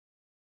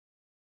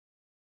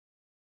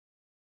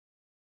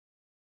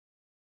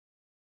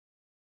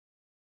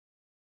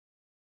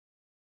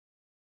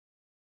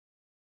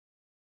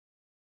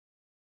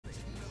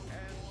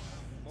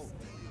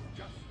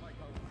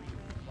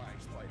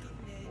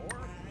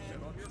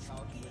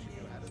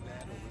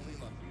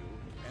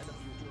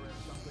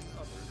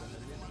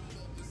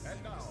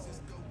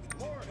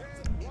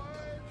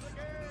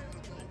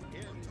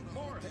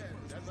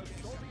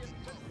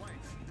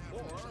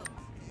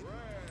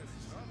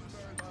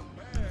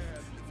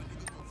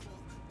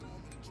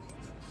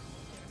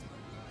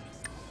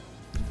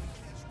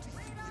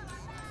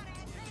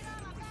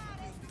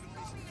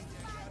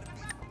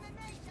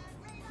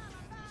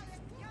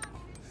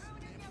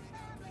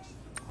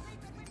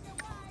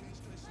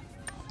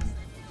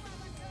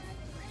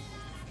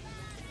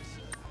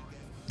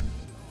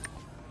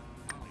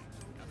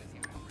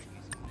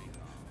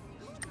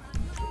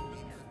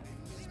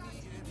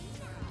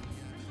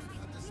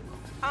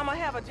I'm gonna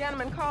have a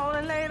gentleman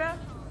calling later,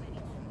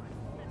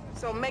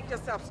 so make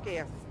yourself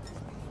scarce.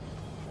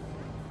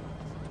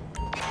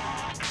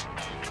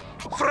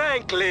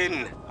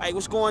 Franklin! Hey,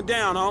 what's going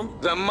down,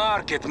 homie? The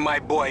market, my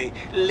boy.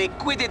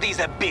 Liquidity's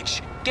a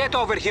bitch. Get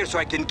over here so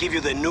I can give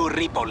you the new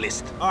repo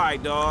list. All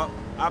right, dawg.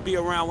 I'll be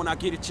around when I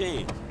get a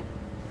chance.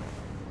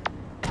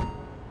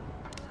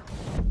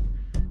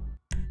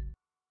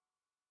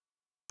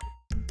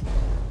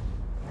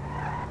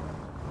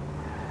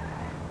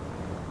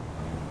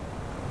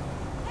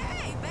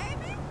 Hey,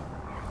 baby!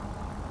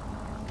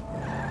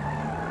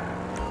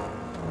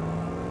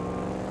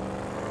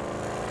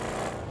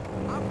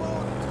 I'm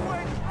on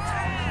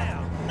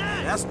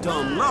 20. That's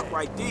dumb luck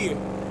right there.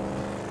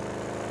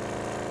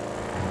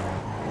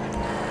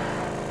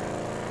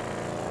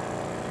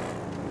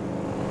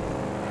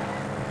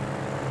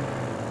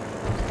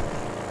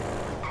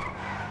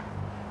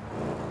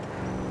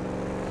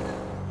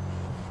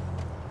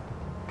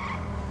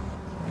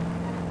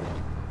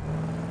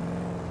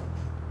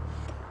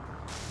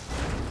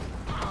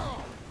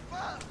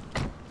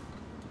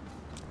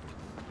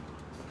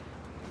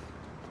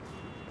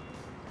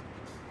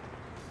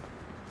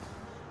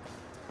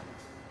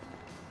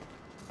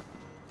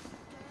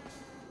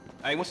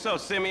 Hey, what's up,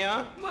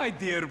 Simeon? My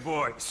dear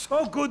boy,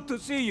 so good to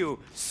see you.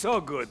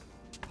 So good.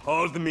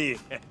 Hold me.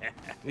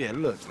 Yeah,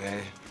 look,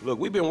 man. Look,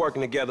 we've been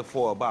working together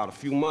for about a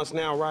few months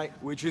now, right?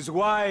 Which is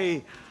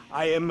why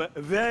I am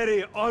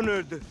very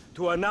honored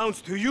to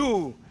announce to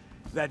you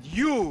that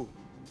you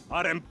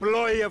are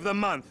Employee of the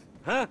Month,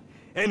 huh?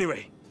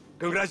 Anyway,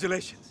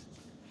 congratulations.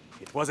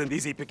 It wasn't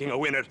easy picking a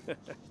winner.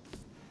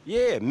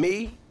 Yeah,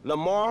 me,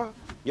 Lamar,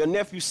 your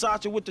nephew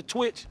Sacha with the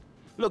Twitch.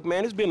 Look,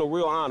 man, it's been a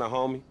real honor,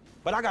 homie.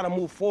 But I gotta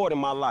move forward in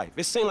my life.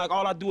 It seems like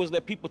all I do is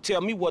let people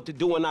tell me what to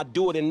do and I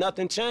do it and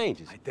nothing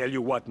changes. I tell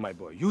you what, my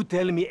boy, you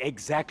tell me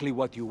exactly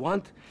what you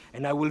want,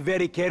 and I will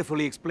very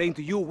carefully explain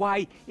to you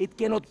why it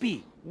cannot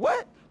be.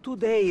 What?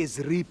 Today is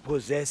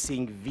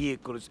repossessing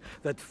vehicles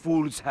that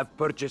fools have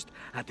purchased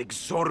at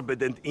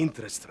exorbitant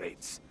interest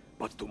rates.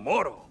 But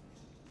tomorrow,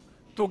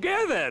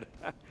 together,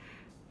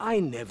 I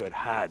never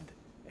had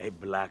a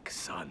black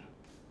son.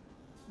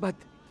 But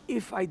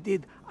if I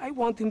did, I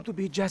want him to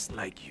be just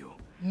like you.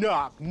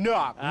 Knock,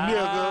 knock,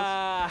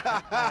 niggas.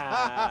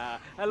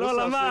 Hello,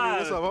 Lamar.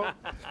 What's up, homie?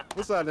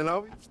 What's up, then,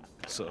 homie?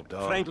 What's up,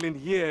 dog? Franklin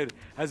here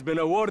has been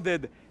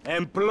awarded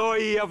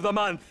Employee of the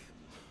Month.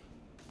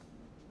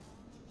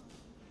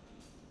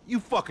 You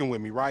fucking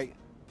with me, right?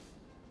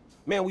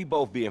 Man, we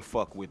both being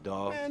fucked with,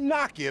 dog. Man,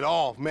 knock it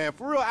off, man.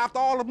 For real, after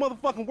all the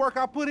motherfucking work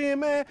I put in,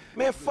 man.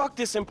 Man, fuck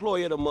this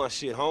Employee of the Month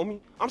shit,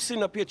 homie. I'm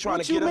sitting up here trying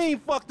to get us... What you mean,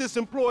 fuck this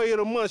Employee of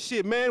the Month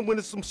shit, man? When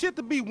there's some shit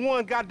to be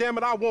won,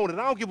 goddammit, I want it.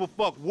 I don't give a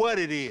fuck what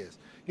it is.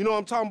 You know what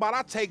I'm talking about?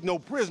 I take no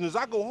prisoners.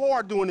 I go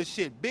hard doing this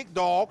shit. Big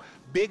dog,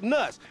 big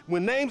nuts.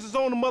 When names is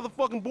on the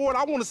motherfucking board,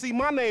 I want to see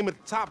my name at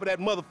the top of that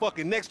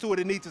motherfucking. Next to it,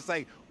 it needs to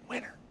say,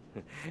 winner.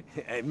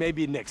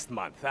 Maybe next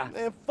month, huh?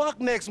 Man, fuck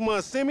next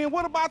month, Simeon.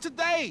 What about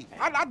today?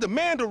 I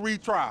demand a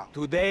retrial.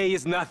 Today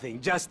is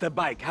nothing, just a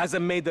bike.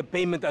 Hasn't made a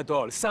payment at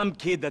all. Some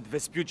kid at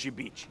Vespucci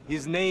Beach.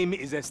 His name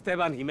is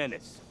Esteban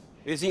Jimenez.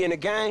 Is he in the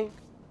gang?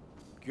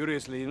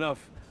 Curiously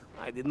enough,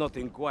 I did not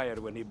inquire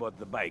when he bought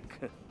the bike.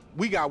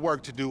 We got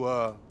work to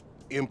do,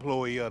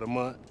 Employee of the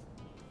Month.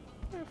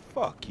 Man,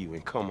 fuck you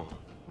and come on.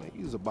 Man,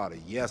 you's about a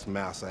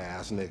yes-mouse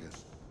ass nigga.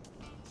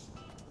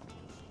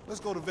 Let's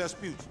go to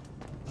Vespucci.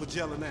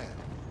 Magellan Ave.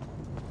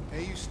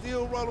 And you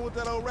still rolling with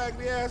that old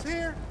raggedy ass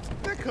hair?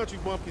 That country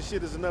bumpkin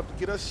shit is enough to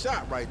get us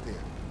shot right there.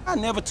 I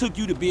never took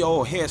you to be an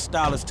old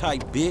hairstylist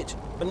type bitch,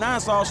 but now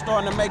it's all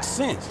starting to make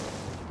sense.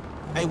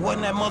 Hey,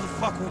 wasn't that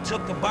motherfucker who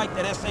took the bike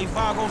that S.A.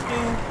 Vargo's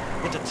dude?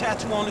 With the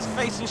tattoo on his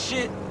face and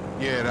shit?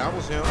 Yeah, that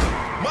was him.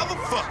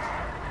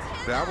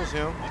 Motherfucker! That was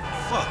him.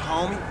 Fuck,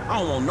 homie. I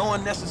don't want no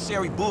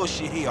unnecessary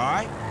bullshit here, all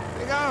right?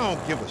 Nigga, I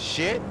don't give a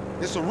shit.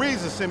 It's a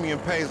reason Simeon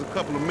pays a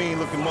couple of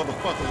mean-looking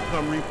motherfuckers to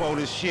come repo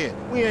this shit.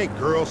 We ain't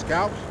Girl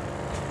Scouts.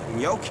 In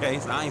your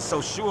case, I ain't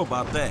so sure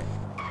about that.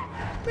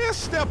 Man,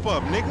 step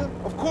up, nigga.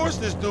 Of course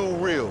this dude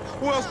real.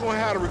 Who else gonna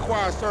have the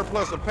required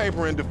surplus of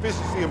paper and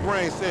deficiency in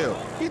brain cells?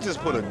 He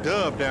just put a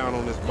dub down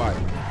on this bike.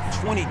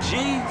 20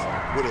 G's?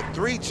 With a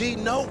 3G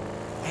note?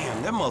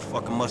 Damn, that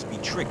motherfucker must be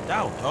tricked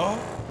out, dawg.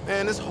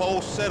 Man, this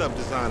whole setup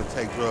designed to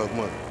take drug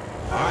money.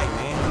 All right,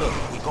 man, look,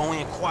 we go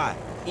in quiet.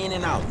 In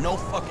and out, no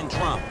fucking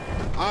drama.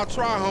 I'll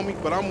try, homie,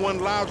 but I'm one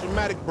loud,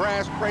 dramatic,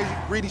 brass, crazy,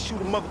 greedy, shoot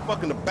a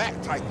motherfucker in the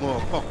back type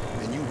motherfucker.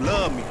 And you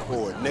love me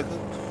for it,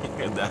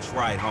 nigga. That's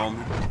right, homie.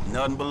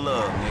 Nothing but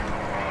love, nigga.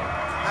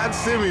 I'd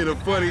Simeon a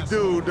funny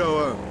dude,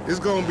 though. It's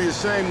gonna be a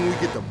shame when we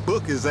get to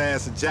book his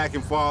ass and jack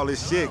him for all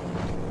this shit.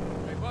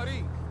 Hey,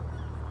 buddy.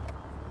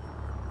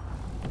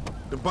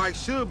 The bike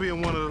should be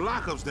in one of the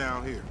lockups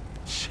down here.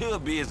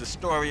 Should be is the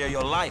story of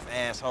your life,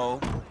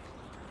 asshole.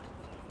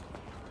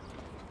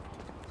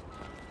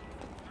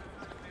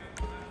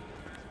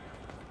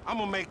 I'm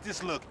gonna make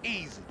this look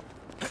easy.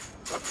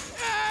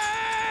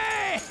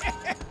 Hey!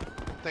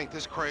 Think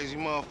this crazy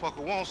motherfucker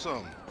wants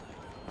something.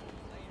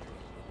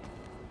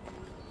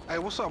 Hey,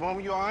 what's up,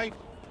 homie? You all right?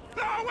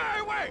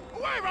 No,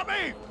 wait from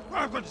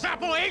me!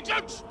 Zappo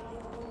agents!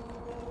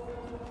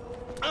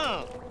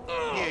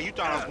 Yeah, you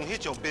thought I was gonna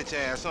hit your bitch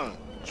ass, huh?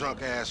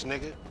 Drunk ass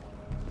nigga.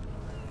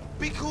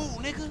 Be cool,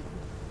 nigga.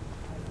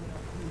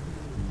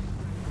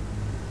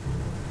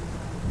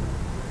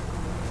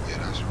 Yeah,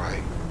 that's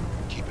right.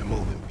 Keep it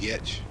moving,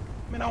 bitch.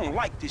 Man, I don't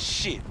like this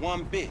shit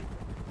one bit.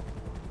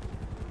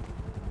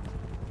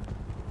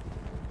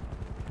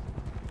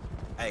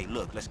 Hey,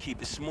 look, let's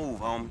keep it smooth,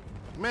 homie.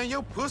 Man,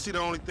 your pussy the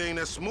only thing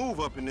that's smooth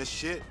up in this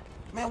shit.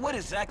 Man, what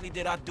exactly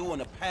did I do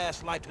in a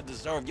past life to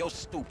deserve your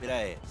stupid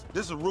ass?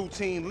 This a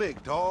routine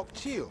lick, dog.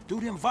 Chill.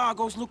 Do them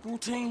Vagos look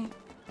routine?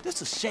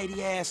 This a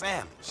shady-ass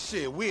alley.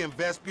 Shit, we in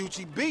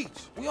Vespucci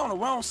Beach. We on the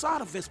wrong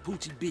side of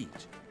Vespucci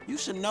Beach. You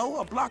should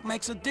know a block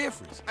makes a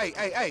difference.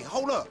 Hey,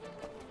 hold up.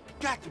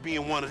 Got to be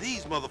in one of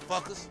these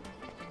motherfuckers.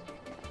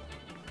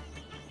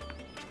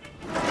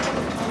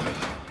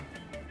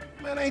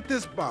 Man, ain't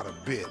this about a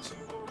bitch?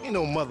 Ain't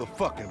no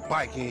motherfucking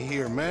bike in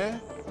here, man.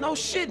 No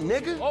shit,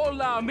 nigga.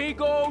 Hola,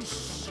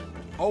 amigos.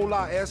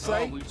 Hola,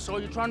 S.A. We saw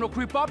you trying to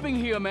creep up in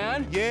here,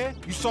 man. Yeah?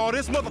 You saw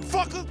this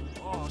motherfucker?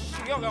 Oh,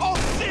 shit.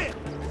 Oh, shit!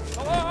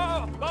 Come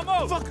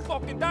on.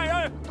 Fucking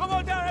down. Come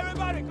on down,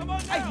 everybody. Come on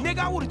down. Hey, nigga,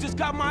 I would've just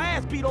got my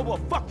ass beat over a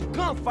fucking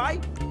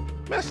gunfight.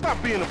 Man,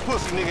 stop being a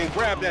pussy, nigga, and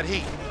grab that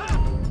heat.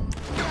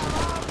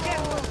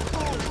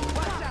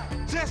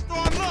 Just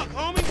on luck,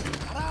 homie.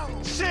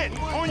 Shit,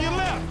 on your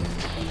left.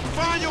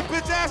 Find your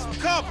bitch ass some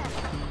cover.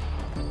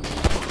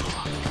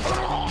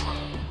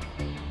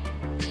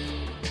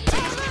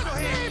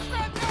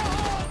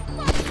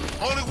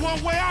 Only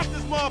one way out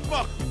this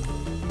motherfucker.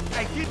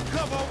 Hey, get the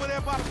cover over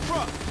there by the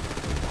truck.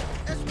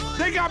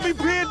 They got me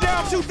pinned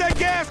down, shoot that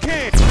gas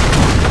can.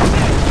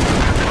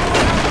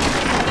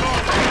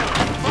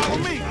 Follow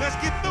me, let's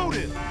get through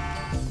this.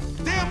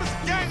 Damn, there's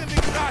a gang of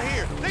niggas out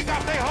here. They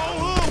got their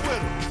whole hood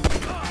with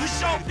them. You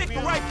sure pick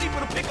the right people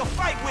to pick a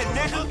fight with,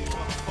 nigga.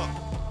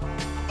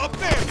 Up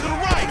there, to the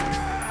right.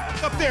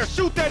 Up there,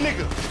 shoot that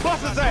nigga.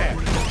 Bust his ass.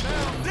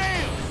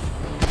 Damn.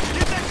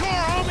 Get that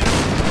car, homie.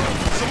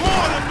 Some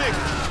more of them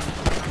niggas.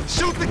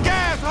 Shoot the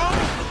gas,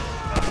 homie.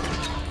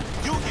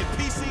 You'll get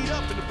PC'd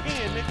up in the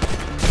pen, nigga.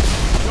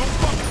 Don't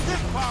fuck with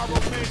this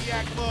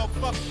pyromaniac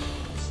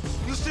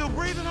motherfucker. You still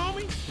breathing,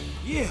 homie?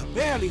 Yeah,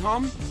 barely,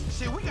 homie.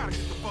 Shit, we gotta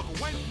get the fuck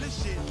away from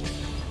this shit.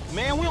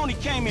 Man, we only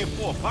came in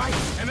for a bite.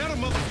 And that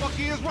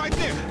motherfucker is right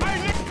there.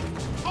 Hey,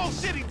 nigga. Oh,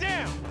 shit, he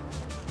down.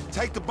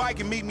 Take the bike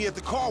and meet me at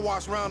the car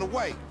wash round the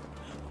way.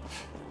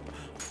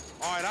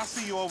 All right, I'll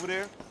see you over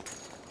there.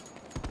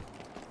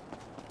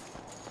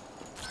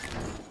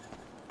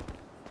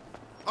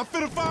 I'm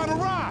finna find a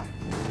ride.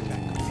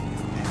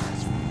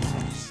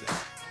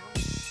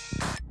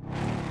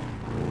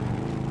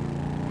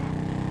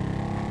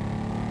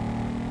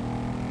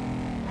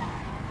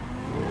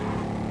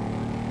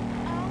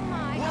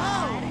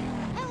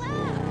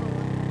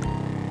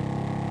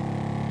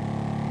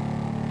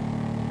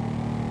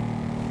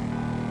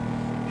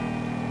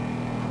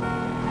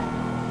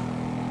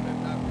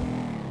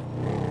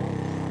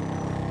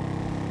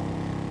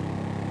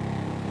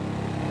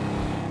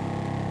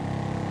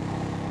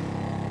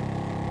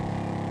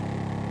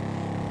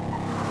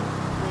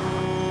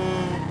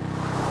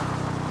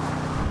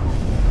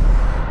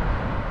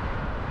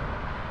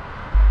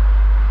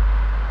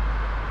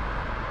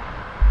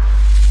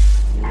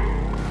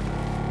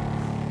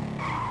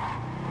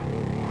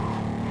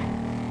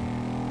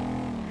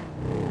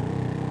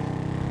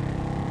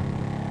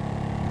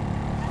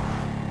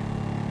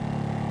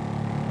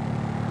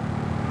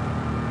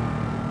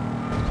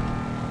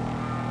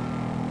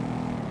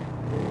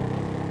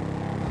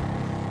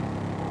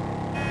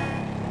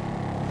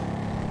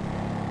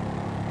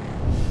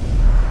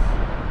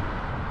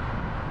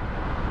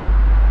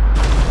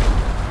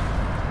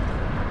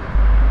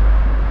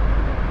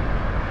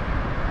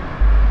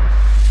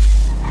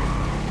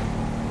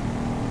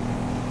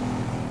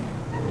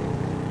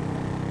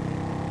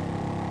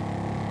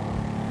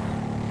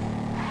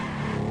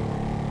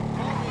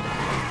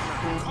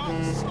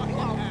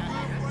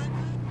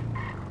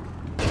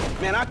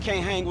 Man, I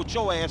can't hang with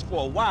your ass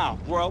for a while,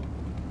 bro.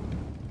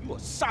 You a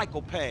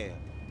psychopath.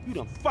 You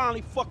done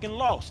finally fucking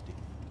lost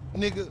it.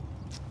 Nigga,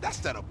 that's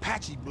that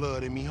Apache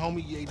blood in me,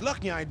 homie. You ain't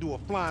lucky I ain't do a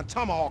flying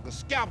tomahawk and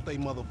scalp they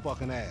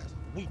motherfucking ass.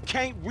 We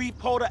can't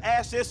repo the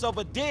assets of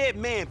a dead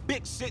man,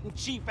 big sitting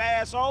chief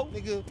asshole.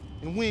 Nigga,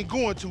 and we ain't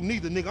going to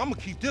neither, nigga. I'm gonna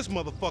keep this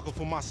motherfucker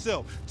for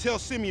myself. Tell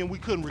Simeon we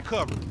couldn't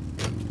recover.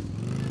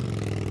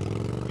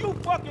 You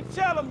fucking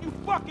tell him, you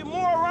fucking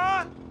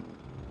moron!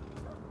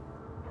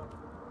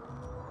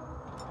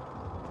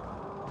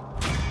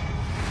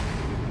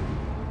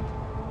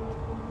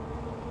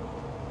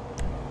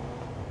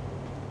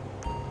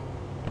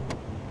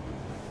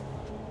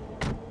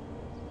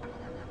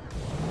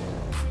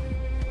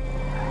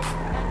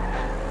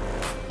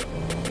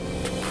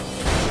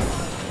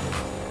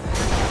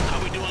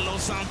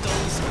 Los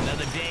Santos,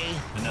 another day,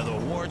 another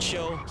award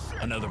show,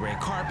 another red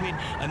carpet,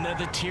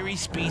 another teary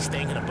speech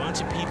thanking a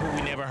bunch of people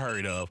we never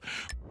heard of.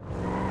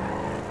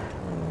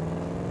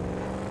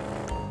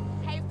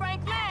 Hey,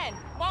 Franklin,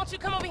 why don't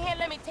don't you come over here and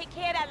let me take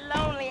care of that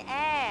lonely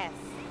ass?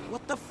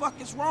 What the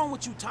fuck is wrong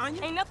with you,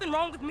 Tanya? Ain't nothing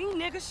wrong with me,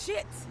 nigga.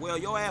 Shit. Well,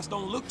 your ass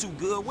don't look too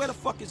good. Where the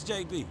fuck is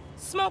JB?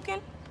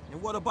 Smoking.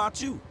 And what about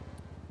you?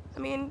 I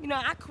mean, you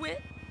know, I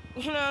quit.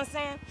 You know what I'm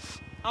saying?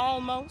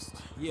 Almost.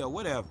 Yeah,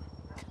 whatever.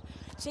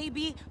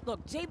 JB,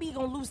 look, JB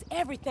gonna lose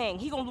everything.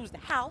 He gonna lose the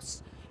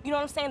house, you know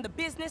what I'm saying, the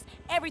business,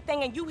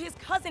 everything, and you his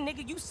cousin,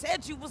 nigga, you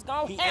said you was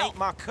gonna help. He ain't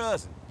my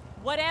cousin.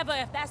 Whatever,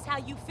 if that's how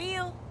you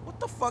feel. What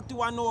the fuck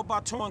do I know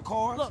about towing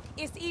cars? Look,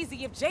 it's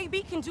easy. If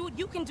JB can do it,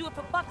 you can do it,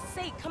 for fuck's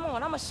sake. Come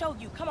on, I'ma show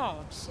you. Come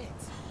on, shit.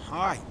 All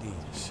right, then,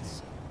 shit.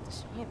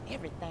 Show him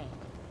everything.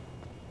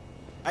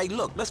 Hey,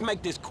 look, let's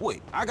make this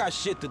quick. I got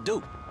shit to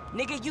do.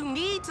 Nigga, you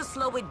need to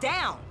slow it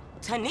down.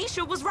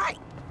 Tanisha was right.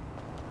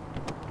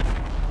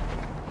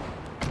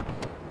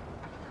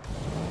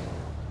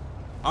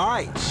 All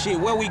right, shit,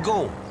 where we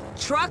going?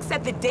 Trucks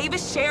at the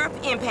Davis Sheriff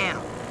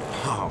Impound.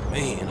 Oh,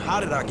 man, how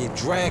did I get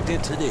dragged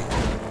into this?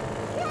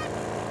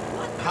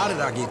 How did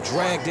I get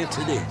dragged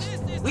into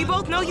this? We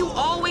both know you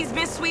always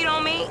been sweet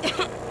on me.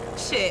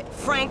 Shit,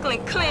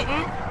 Franklin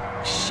Clinton.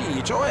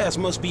 Shit, your ass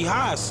must be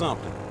high or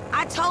something.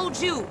 I told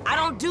you, I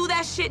don't do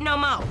that shit no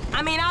more.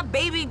 I mean, I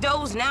baby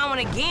doze now and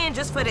again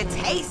just for the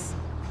taste.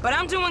 But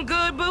I'm doing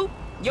good, boo.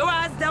 Your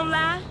eyes don't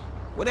lie.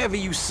 Whatever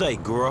you say,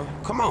 girl.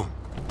 Come on.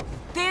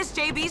 There's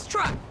JB's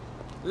truck.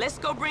 Let's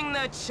go bring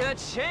the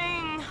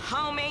cha-ching,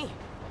 homie.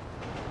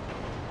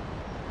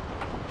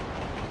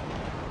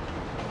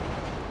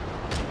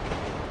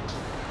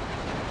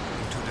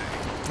 Today,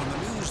 from the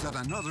news that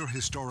another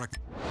historic...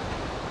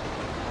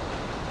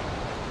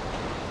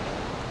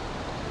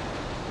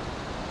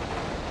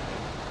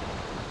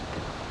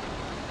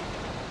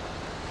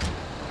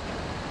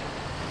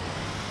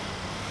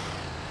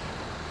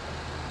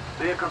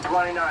 Vehicle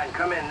 29,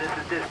 come in. This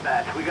is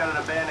dispatch. We got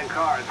an abandoned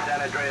car at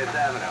San Andreas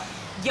Avenue.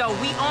 Yo,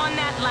 we on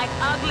that like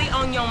ugly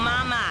on your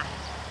mama.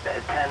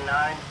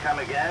 10-9, come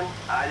again?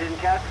 I didn't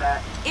catch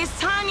that. It's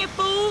Tanya,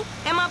 fool,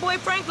 and my boy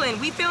Franklin.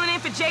 We filling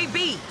in for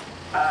JB.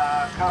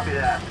 Copy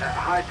that.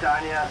 Hi,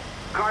 Tanya.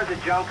 Car's a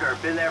junker.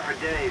 Been there for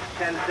days.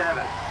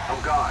 10-7.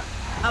 I'm gone.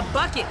 A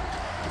bucket.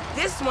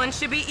 This one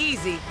should be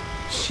easy.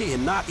 Shit,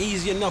 not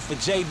easy enough for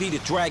JB to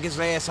drag his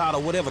ass out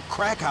of whatever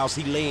crack house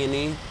he laying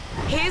in.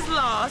 His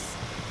loss,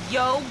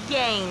 your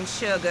gain,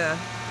 sugar.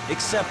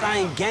 Except I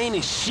ain't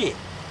gaining shit,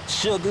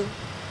 sugar.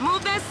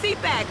 Move that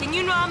seat back, and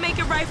you know I'll make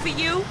it right for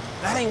you.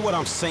 That ain't what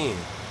I'm saying.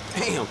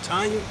 Damn,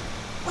 Tanya.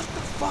 What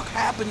the fuck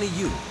happened to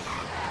you?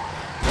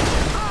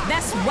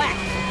 That's whack.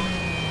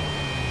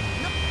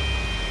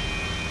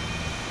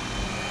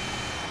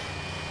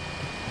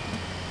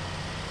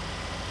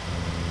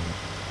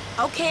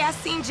 Okay, I've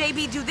seen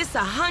JB do this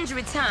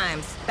 100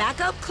 times.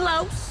 Back up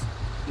close.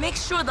 Make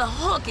sure the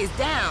hook is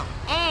down.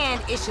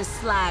 And it should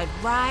slide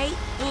right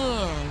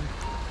in.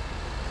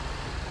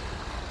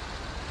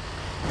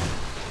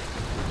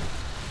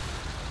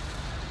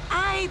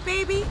 Aight,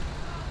 baby.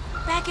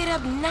 Back it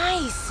up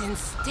nice and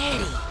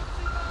steady.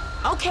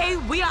 Okay,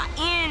 we are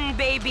in,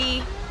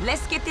 baby.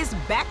 Let's get this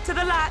back to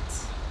the lot.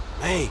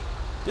 Hey,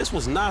 this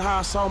was not how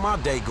I saw my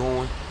day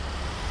going.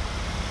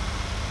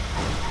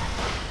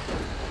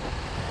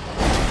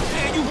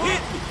 Man, you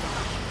hit me!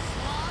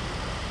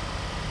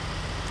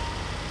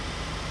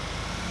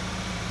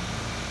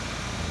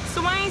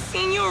 So I ain't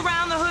seen you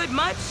around the hood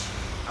much?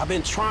 I've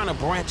been trying to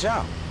branch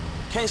out.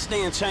 Can't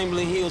stay in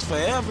Chamberlain Hills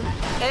forever.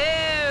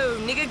 Oh,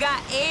 nigga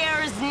got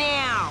airs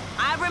now.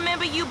 I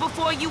remember you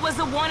before you was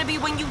a wannabe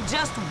when you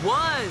just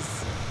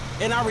was.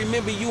 And I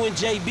remember you and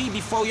JB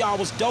before y'all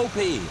was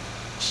dopehead.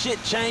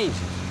 Shit changes.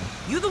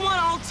 You the one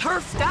all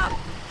turfed up.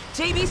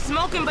 JB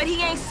smoking, but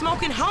he ain't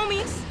smoking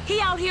homies.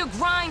 He out here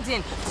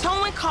grinding,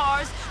 towing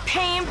cars,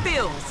 paying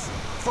bills.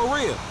 For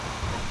real.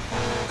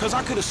 Cause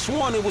I could've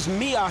sworn it was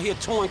me out here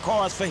towing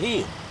cars for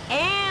him.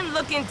 And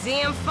looking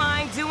damn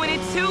fine doing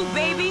it too,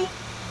 baby.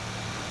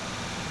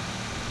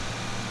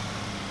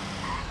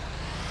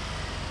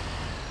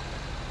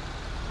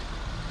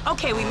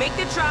 Okay, we make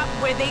the drop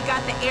where they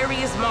got the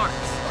areas marked.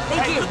 They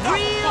get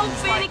real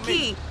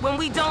finicky when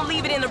we don't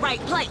leave it in the right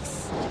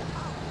place.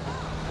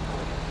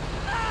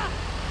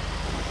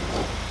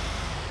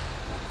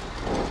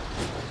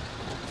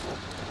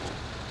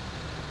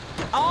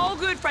 All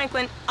good,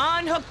 Franklin.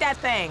 Unhook that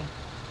thing.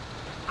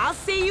 I'll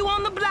see you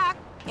on the block.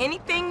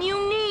 Anything you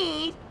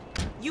need,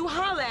 you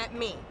holler at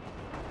me.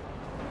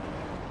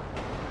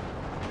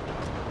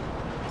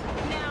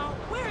 Now,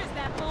 where is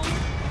that fool?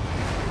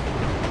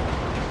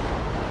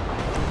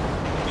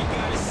 We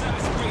got it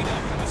size straight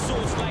up. My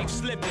soul's life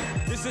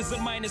slipping. This is a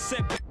minor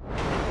setback.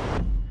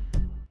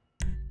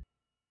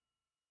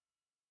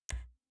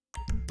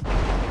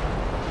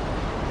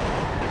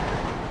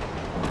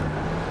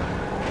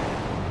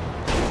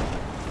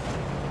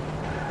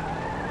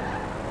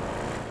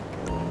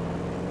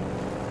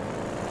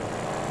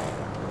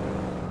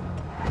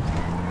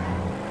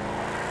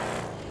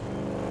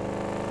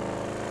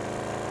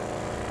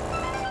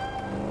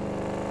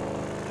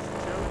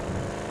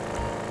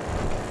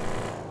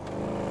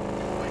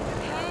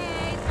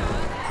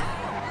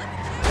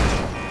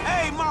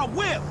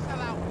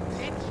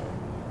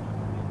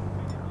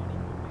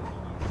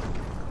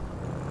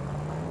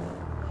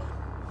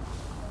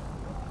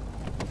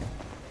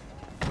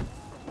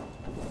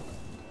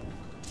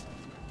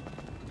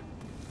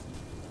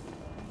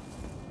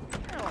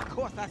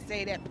 course I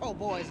saved that poor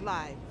boy's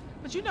life.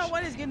 But you know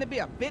what? It's getting to be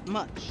a bit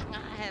much.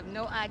 I have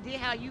no idea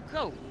how you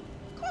cope.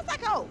 Of course I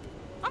cope.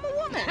 I'm a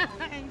woman.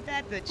 Ain't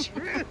that the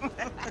truth?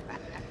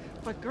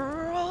 But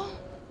girl,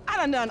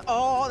 I done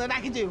all that I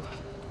can do.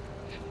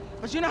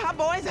 But you know how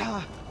boys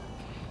are.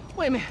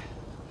 Wait a minute.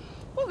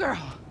 Oh, girl.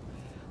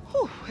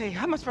 Whew, hey,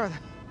 how much further?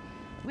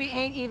 We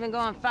ain't even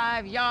gone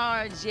 5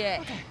 yards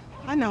yet. Okay,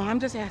 I know, I'm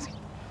just asking.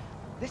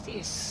 This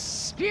is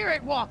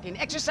spirit walking.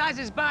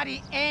 Exercises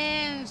body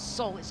and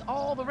soul. It's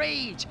all the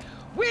rage.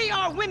 We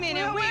are women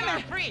and we are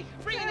free.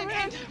 Free in the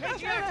end of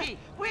patriarchy.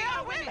 We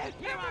are women.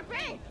 You are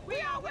free.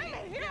 We are women.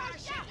 Here are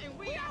shouting.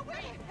 We are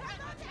women.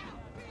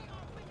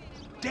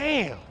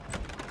 Damn.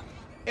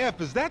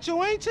 F, is that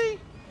your auntie?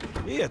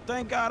 Yeah,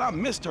 thank God I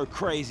missed her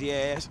crazy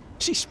ass.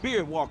 She's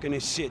spirit walking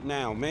and shit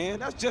now, man.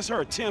 That's just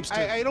her attempts to...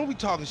 Hey, don't be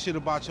talking shit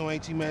about your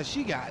auntie, man.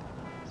 She got it.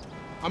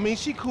 I mean,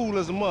 she cool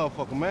as a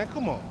motherfucker, man.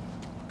 Come on.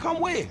 Come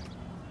where?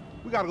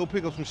 We gotta go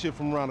pick up some shit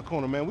from around the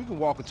corner, man. We can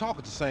walk and talk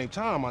at the same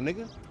time, my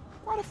nigga.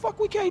 Why the fuck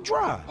we can't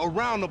drive?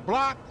 Around the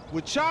block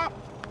with Chop?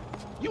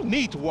 You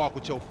need to walk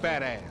with your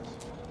fat ass.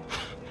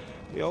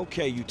 Yeah,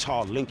 okay, you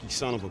tall, linky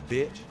son of a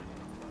bitch.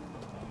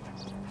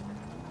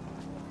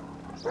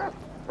 Come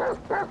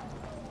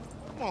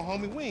on,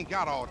 homie, we ain't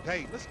got all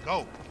day. Let's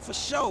go. For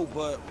sure,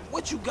 but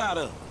what you got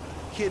up?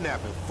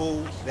 Kidnapping,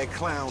 fool. That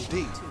clown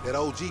D. That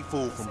OG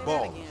fool from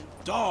Ballers.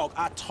 Dog,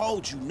 I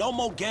told you, no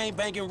more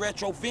gang-banging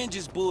retro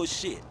vengeance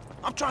bullshit.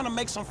 I'm trying to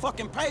make some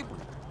fucking paper.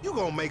 You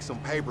gonna make some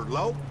paper,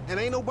 Lo, and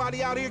ain't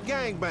nobody out here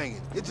gang-banging.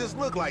 It just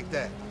look like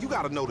that. You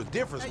gotta know the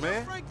difference,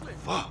 man.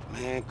 Fuck,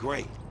 man,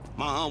 great.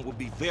 My aunt would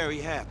be very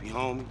happy,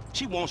 homie.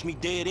 She wants me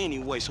dead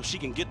anyway so she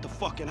can get the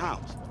fucking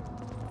house.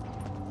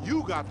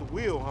 You got the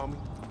wheel, homie.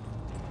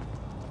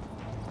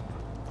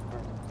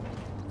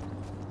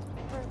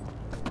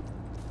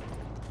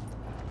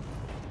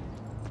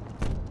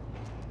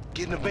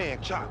 Get in the van,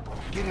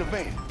 Chop. Get in the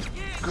van.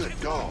 Good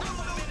dog.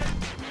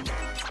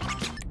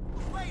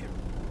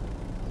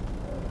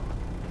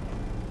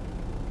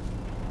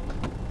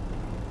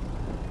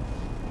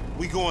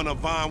 We going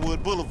up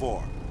Vinewood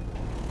Boulevard.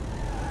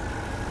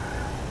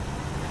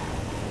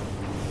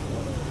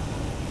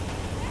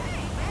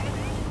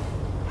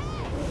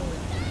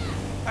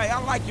 Hey, I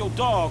like your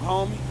dog,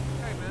 homie.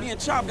 Me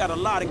and Chop got a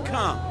lot in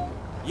common.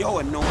 Yo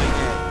annoying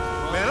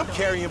ass. Man, I'm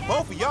carrying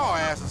both of y'all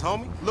asses,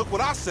 homie. Look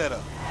what I set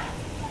up.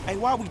 Hey,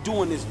 why we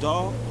doing this,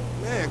 dog?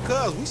 Man,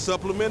 cuz we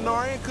supplementing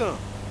our income.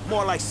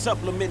 More like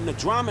supplementing the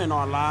drama in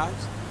our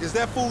lives. Is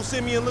that fool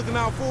Simeon looking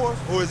out for us,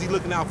 or is he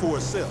looking out for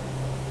himself?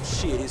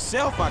 Shit,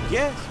 himself, I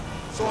guess.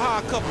 So how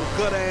a couple of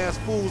gutter-ass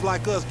fools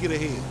like us get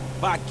ahead?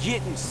 By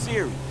getting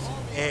serious.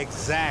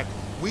 Exactly.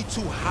 We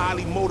two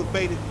highly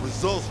motivated,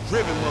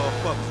 results-driven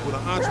motherfuckers with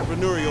an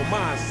entrepreneurial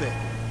mindset.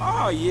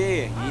 Oh,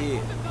 yeah.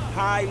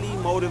 Highly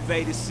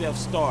motivated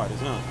self-starters,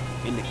 huh?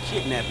 In the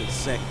kidnapping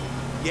sector.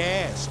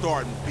 Yeah,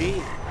 starting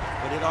big.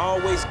 But it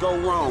always go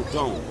wrong,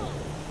 don't it?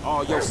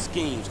 All your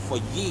schemes for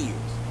years.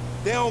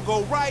 They don't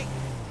go right,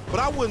 but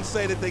I wouldn't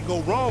say that they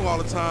go wrong all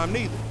the time,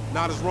 neither.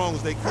 Not as wrong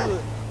as they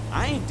could.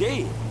 I ain't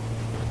dead,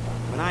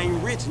 but I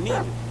ain't rich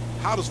neither.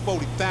 How does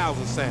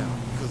 40,000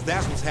 sound? Because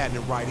that's what's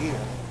happening right here.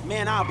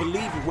 Man, I'll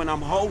believe it when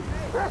I'm holding.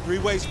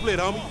 Three-way split,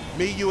 homie.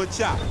 Me, you, and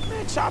Chop.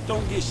 Man, Chop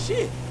don't get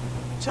shit.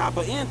 Chop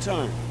an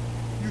intern.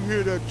 You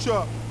hear that,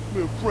 Chop?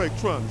 Me and Frank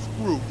trying to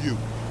screw you.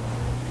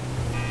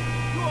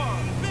 You are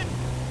a bitch.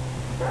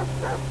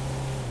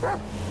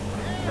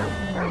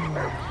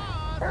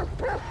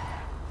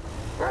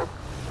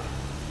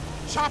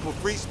 Chop a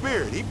free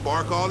spirit. He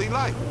bark all he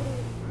like.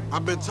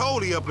 I've been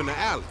told he up in the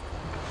alley.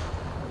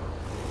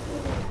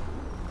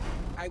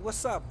 Hey,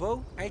 what's up,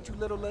 boo? Ain't you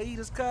little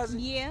Laida's cousin?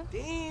 Yeah.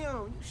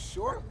 Damn, you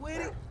short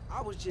with it?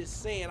 I was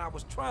just saying, I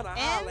was trying to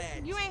holler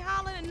at you. You ain't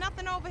hollering at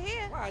nothing over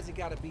here. Why has it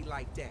gotta be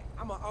like that?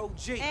 I'm an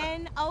OG.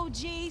 And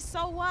OG,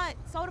 so what?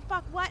 So the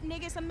fuck what,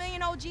 nigga? It's a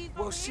million OGs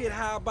Well, over shit, here.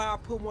 how about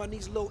I put one of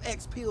these little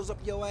X pills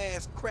up your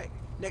ass crack?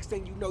 Next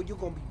thing you know, you're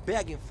gonna be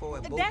begging for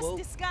it, boo-boo. That's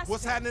disgusting.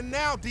 What's happening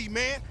now,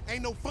 D-man?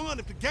 Ain't no fun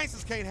if the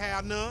gangsters can't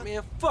have none.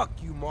 Man, fuck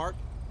you, Mark.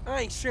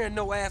 I ain't sharing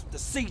no ass with the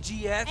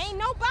CGF. Ain't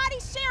nobody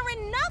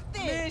sharing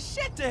nothing. Man,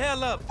 shut the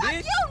hell up, fuck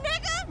bitch. you,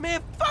 nigga.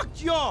 Man, fuck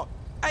y'all.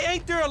 Hey,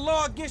 ain't there a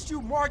law against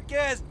you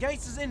mark-ass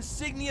gangsters,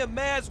 insignia,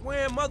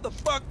 mask-wearing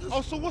motherfuckers?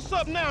 Oh, so what's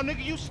up now,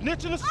 nigga? You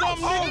snitching or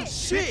something, nigga? Oh,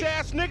 shit.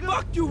 Bitch-ass nigga?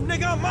 Fuck you,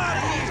 nigga. I'm out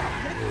of here.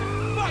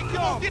 Fuck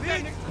y'all, Get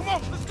that nigga. Come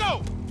on, let's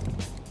go.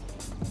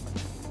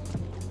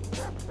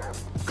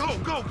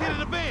 Go, get in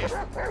the van.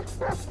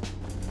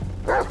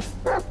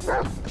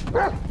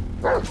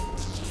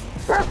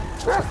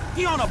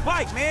 He on a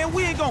bike, man.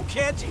 We ain't gonna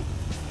catch him.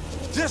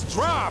 Just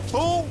drive,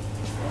 fool.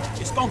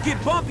 It's gonna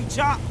get bumpy,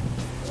 Chop.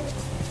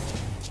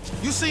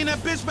 You seen that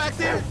bitch back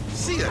there?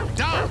 She a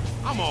dime.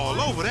 I'm all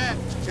over that.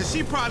 And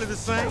she probably the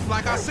same.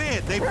 Like I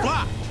said, they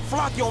block.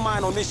 Flock your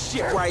mind on this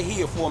shit right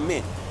here for a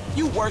minute.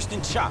 You worse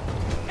than Chop.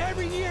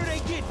 Every year they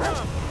get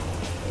dumb.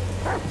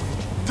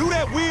 Do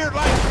that weird,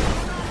 like,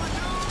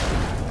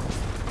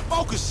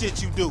 focus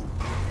shit you do.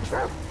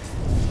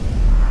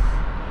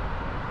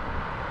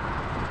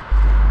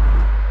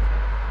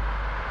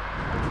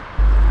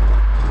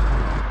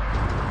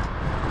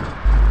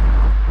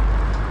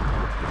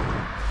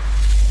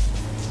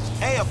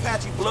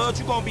 blood,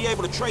 you gonna be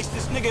able to trace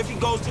this nigga if he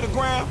goes to the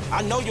ground?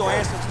 I know your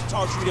ancestors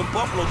taught you them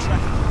buffalo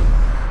tracks.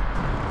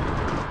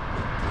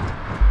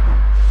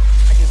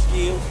 I can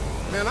skills.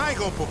 Man, I ain't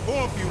gonna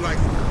perform for you like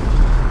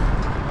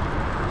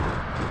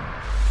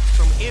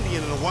some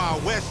Indian in a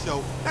Wild West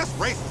show. That's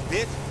racist,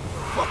 bitch.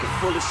 Fucking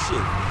full of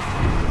shit.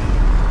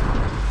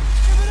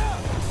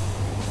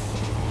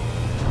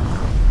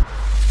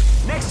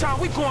 Next time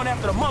we going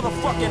after the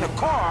motherfucker in the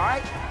car, all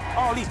right?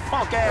 All these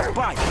punk-ass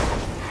bikes.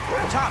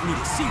 Top need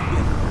a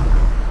seatbelt.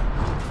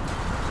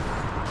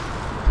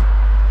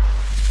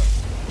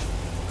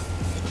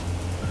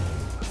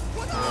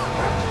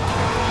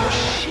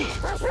 Shit,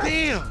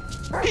 damn.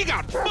 He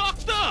got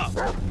fucked up.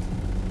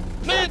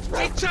 Man,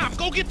 hey, Chop,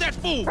 go get that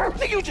fool.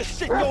 Nigga, you just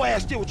sitting your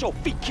ass there with your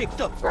feet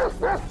kicked up.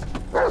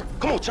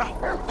 Come on, Chop.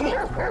 Come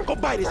on. Go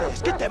bite his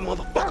ass. Get that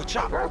motherfucker,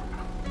 Chop.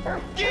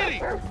 Get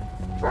him.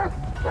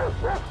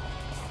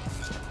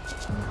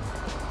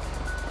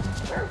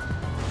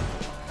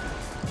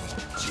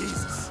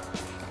 Jesus.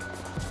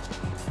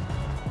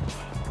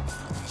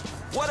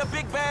 What a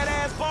big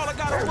badass baller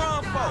gotta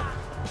run for?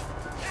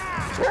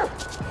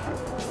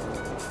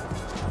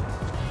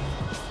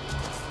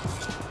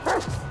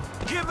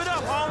 Give it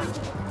up, homie.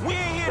 We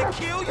ain't here to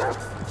kill you.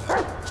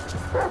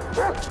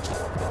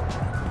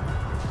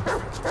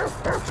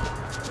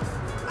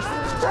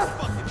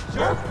 Fucking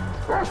jerk.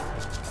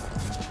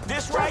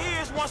 This right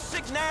here is one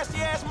sick,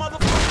 nasty-ass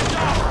motherfucking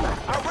dog.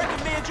 I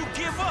recommend you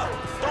give up.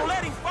 Don't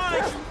let him find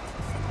you.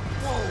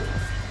 Whoa.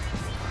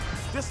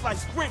 This like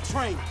sprint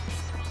training.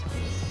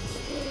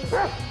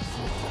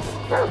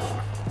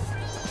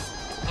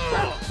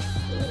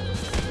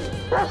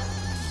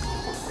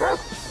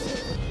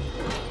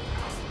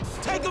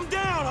 Take him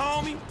down,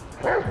 homie.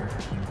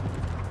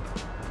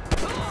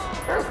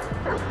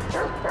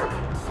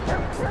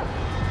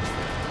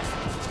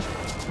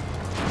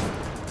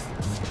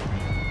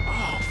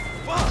 Oh,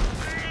 fuck.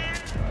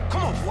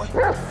 Come on, boy.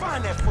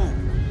 Find that fool.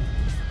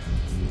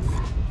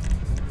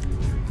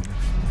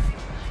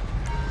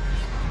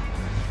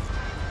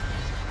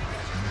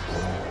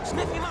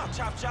 Sniff him out,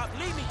 Chop Chop.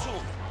 Lead me to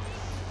him.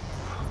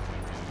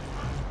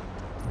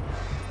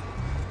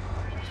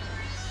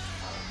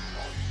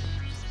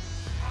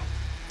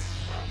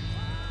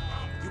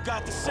 You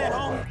got the scent,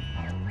 homie?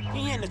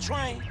 He in the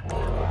train.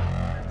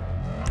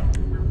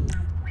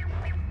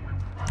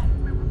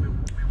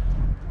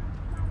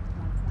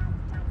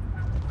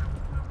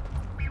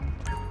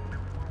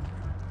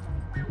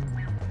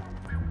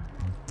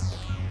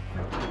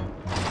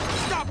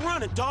 Stop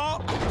running,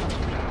 dog.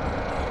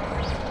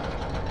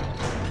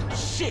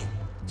 Shit,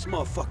 this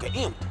motherfucker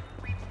empty.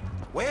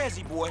 Where is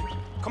he, boy?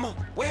 Come on,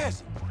 where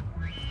is he?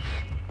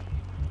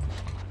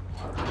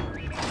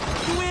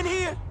 You in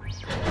here?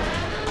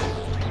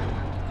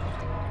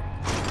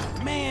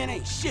 Man,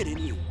 ain't shit in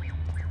you.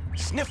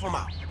 Sniff him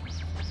out.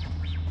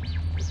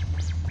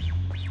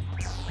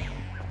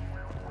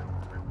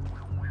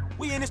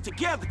 We in this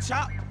together,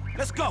 Chop.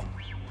 Let's go.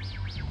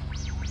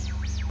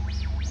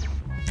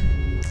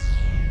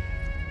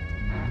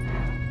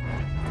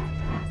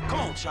 Come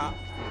on, Chop.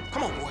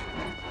 Come on, boy.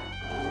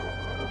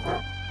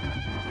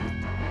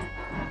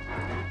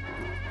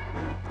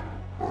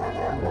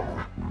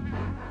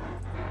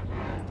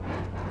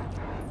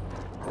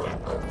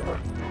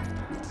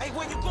 Hey,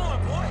 where you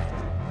going, boy?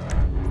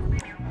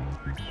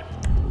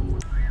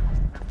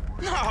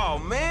 No,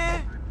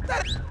 man.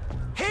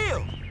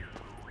 Hell.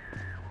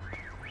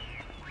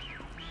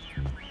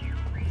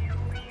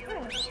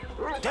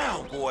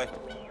 Down, boy.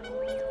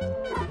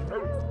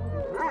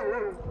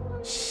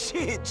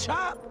 Shit,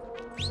 Chop.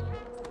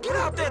 Get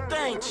out that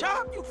thing,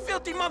 Chop, you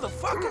filthy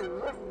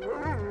motherfucker.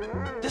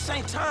 This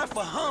ain't time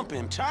for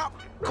humping, Chop.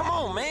 Come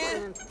on,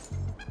 man.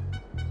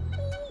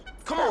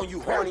 Come on,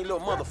 you horny little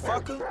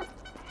motherfucker.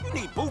 You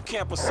need boot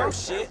camp or some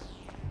shit.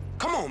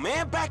 Come on,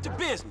 man, back to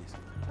business.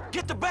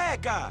 Get the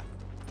bad guy.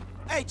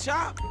 Hey,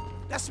 Chop,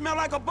 that smell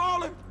like a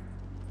baller?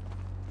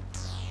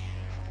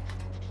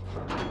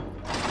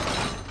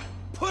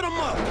 Put him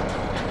up.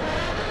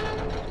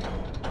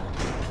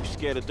 You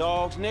scared of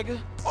dogs, nigga?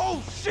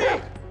 Oh,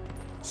 shit!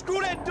 Screw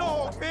that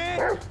dog,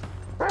 man!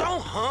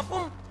 Don't hump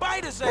him.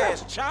 Bite his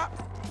ass, Chop.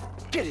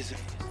 Get his ass.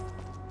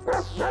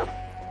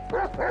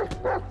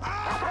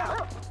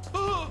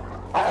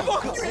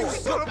 Fuck you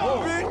son of a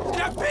bitch!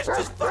 That bitch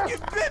just fucking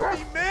bit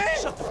me, man!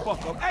 Shut the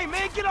fuck up. Hey,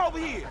 man, get over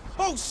here.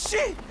 Oh,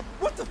 shit!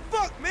 What the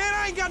fuck, man?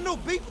 I ain't got no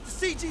beef with the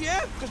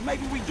CGF. Because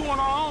maybe we doing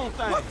our own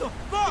thing. What the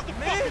fuck,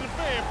 man? Fuck in the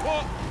fan,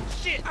 punk.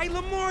 Shit. Hey,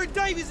 Lamar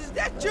Davis, is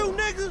that you,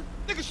 nigga?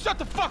 Nigga, shut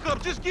the fuck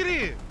up. Just get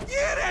in.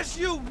 Yeah, that's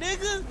you,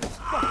 nigga.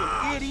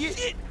 Fucking idiot.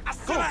 Shit. I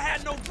said I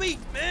had no beef,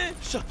 man.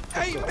 Shut the fuck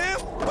up. Hey, man,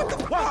 what the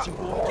fuck? Watch him,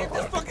 boy. Get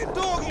this fucking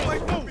dog away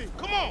from me.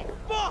 Come on.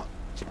 Fuck.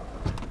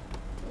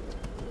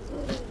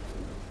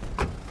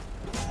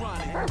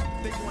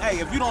 Hey,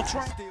 if you don't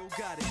try, still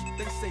got it.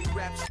 They say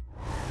raps.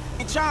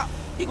 Hey, Chop,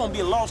 he gonna be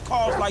a lost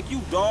cause like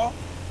you, dawg.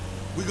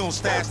 We gonna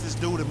stash this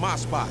dude in my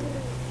spot.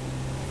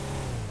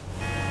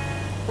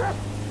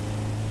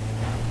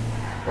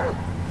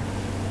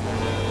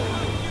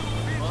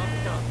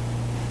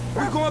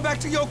 We going back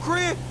to your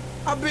crib?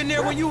 I've been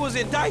there when you was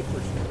in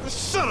diapers.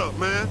 Shut up,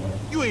 man.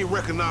 You ain't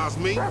recognize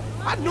me.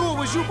 I knew it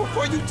was you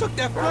before you took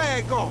that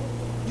flag off.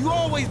 You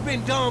always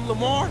been dumb,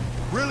 Lamar.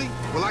 Really?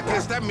 Well, I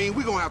guess that means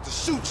we gonna have to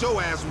shoot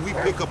your ass when we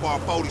pick up our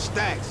 40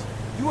 stacks.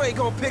 You ain't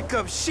gonna pick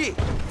up shit.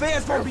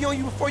 Feds gonna be on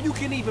you before you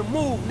can even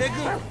move,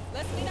 nigga.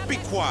 Be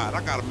quiet.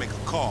 I gotta make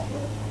a call.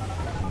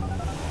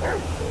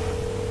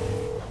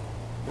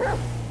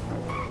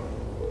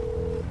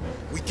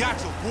 We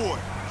got your boy.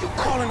 You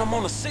calling them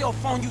on a cell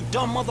phone, you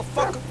dumb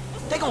motherfucker?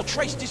 They gonna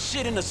trace this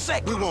shit in a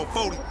sec. We want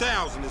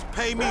 40,000. It's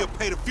pay me or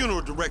pay the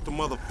funeral director,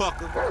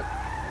 motherfucker.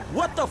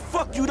 What the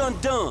fuck you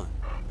done?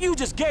 You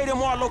just gave them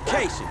our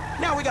location.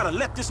 Now we gotta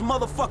let this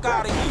motherfucker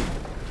out of here.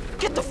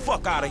 Get the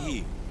fuck out of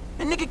here.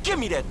 And nigga, give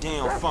me that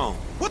damn phone.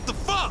 What the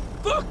fuck?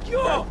 Fuck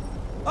y'all.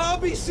 I'll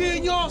be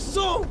seeing y'all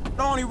soon.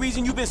 The only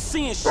reason you been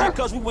seeing shit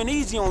cause we went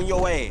easy on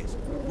your ass.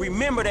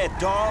 Remember that,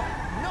 dog?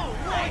 No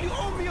way, you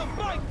owe me a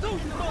bite too,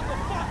 you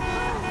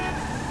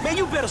motherfucker. Man,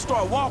 you better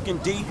start walking,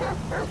 D.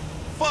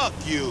 Fuck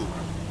you.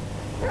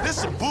 This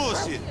some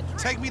bullshit.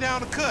 Take me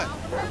down the cut.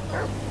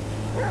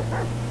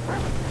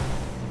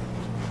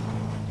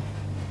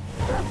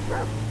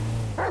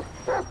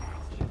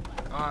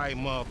 All right,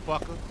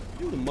 motherfucker.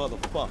 You the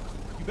motherfucker.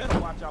 You better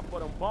watch out for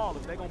them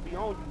ballers. They gonna be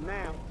on you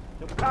now.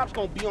 The cops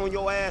gonna be on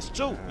your ass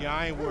too. Yeah,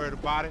 I ain't worried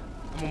about it.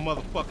 I'm a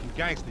motherfucking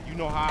gangster. You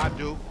know how I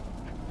do.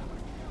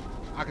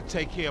 I can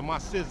take care of my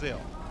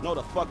sizzle. No,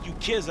 the fuck you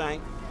kids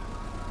ain't.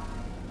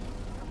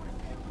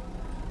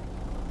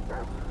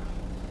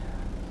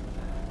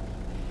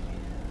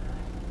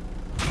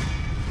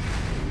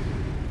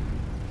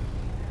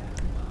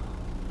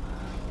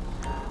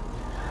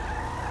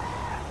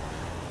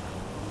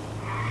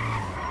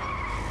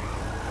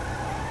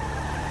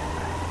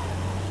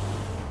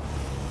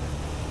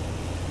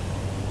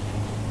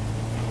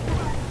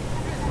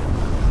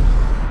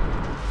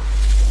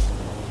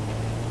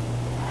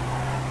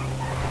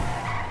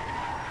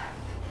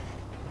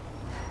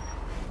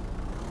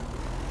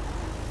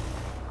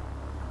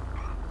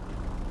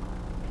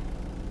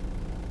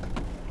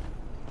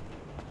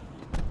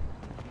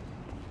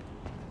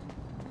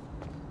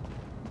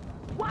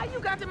 Why you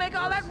got to make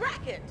all that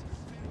racket?